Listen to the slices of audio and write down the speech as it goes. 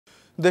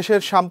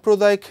দেশের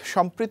সাম্প্রদায়িক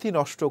সম্প্রীতি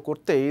নষ্ট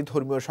করতেই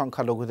ধর্মীয়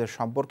সংখ্যালঘুদের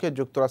সম্পর্কে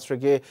যুক্তরাষ্ট্রে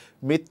গিয়ে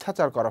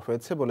মিথ্যাচার করা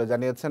হয়েছে বলে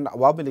জানিয়েছেন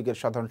আওয়ামী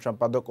লীগের সাধারণ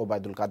সম্পাদক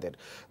ওবায়দুল কাদের।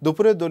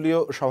 দুপুরে দলীয়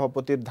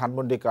সভাপতির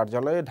ধানমন্ডি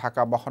কার্যালয়ে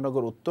ঢাকা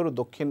মহানগর উত্তর ও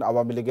দক্ষিণ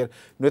আওয়ামী লীগের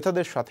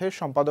নেতাদের সাথে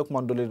সম্পাদক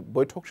মণ্ডলীর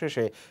বৈঠক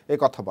শেষে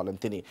কথা বলেন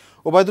তিনি।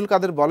 ওবায়দুল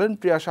কাদের বলেন,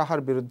 প্রিয়া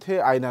সাহার বিরুদ্ধে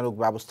আইনানুগ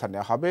ব্যবস্থা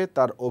নেওয়া হবে।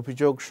 তার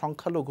অভিযোগ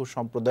সংখ্যালঘু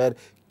সম্প্রদায়ের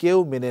কেউ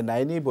মেনে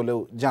নেয়নি বলেও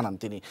জানান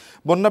তিনি।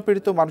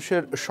 বন্যাপীড়িত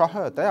মানুষের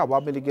সহায়তায়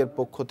আওয়ামী লীগের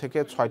পক্ষ থেকে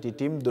 6টি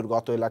টিম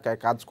দুর্গত এলাকায়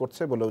কাজ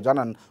করছে বলেও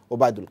জানান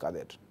ওবায়দুল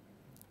কাদের।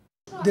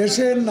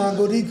 দেশের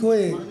নাগরিক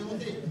হয়ে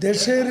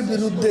দেশের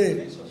বিরুদ্ধে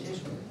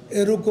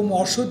এরকম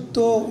অসত্য,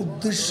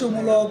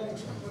 উদ্দেশ্যমূলক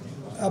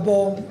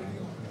এবং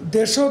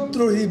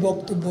দেশদ্রোহী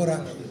বক্তব্য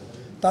রাখে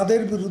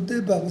তাদের বিরুদ্ধে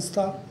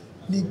ব্যবস্থা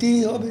নিতেই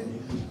হবে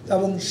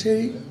এবং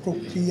সেই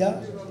প্রক্রিয়া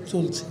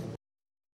চলছে।